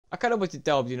I kind of wanted to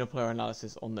delve into player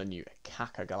analysis on the new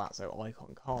Kaka Golazo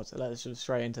icon card, so let's jump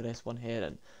straight into this one here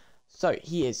then. So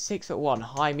he is 6'1",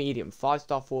 high medium,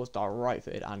 5-star, 4-star,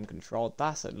 right-footed and controlled.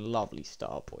 That's a lovely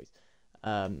start, boys.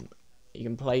 You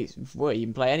can play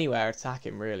anywhere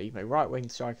attacking really. You can play right wing,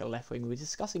 striker, left wing. We're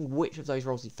discussing which of those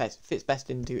roles he fits best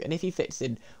into, and if he fits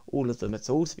in all of them at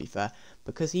all, to be fair,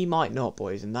 because he might not,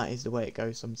 boys, and that is the way it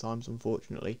goes sometimes,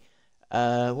 unfortunately.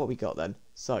 What we got then?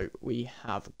 So we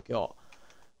have got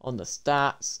on the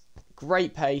stats,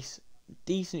 great pace,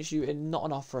 decent shooting, not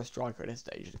enough for a striker at this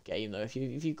stage of the game though. If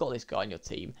you've got this guy on your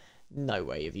team, no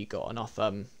way have you got enough.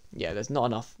 There's not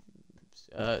enough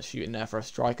shooting there for a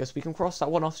striker, so we can cross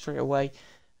that one off straight away.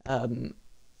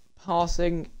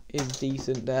 Passing is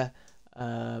decent there.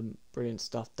 Brilliant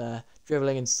stuff there.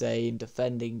 Dribbling insane,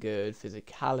 defending good,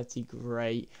 physicality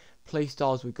great.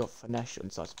 Playstyles, we've got finesse,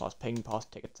 inside pass, ping pass,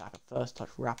 tick attack, first touch,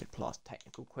 rapid pass,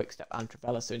 technical, quick step, and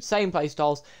trivela. So insane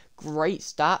playstyles, great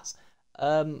stats.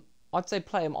 I'd say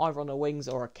play him either on the wings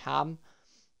or a cam,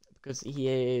 because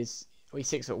he's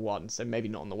 6'1", so maybe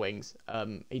not on the wings.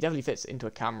 He definitely fits into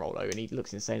a cam role though, and he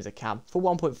looks insane as a cam. For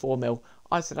 1.4 mil,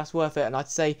 I'd say that's worth it, and I'd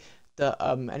say that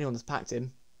anyone that's packed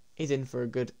him is in for a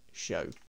good show.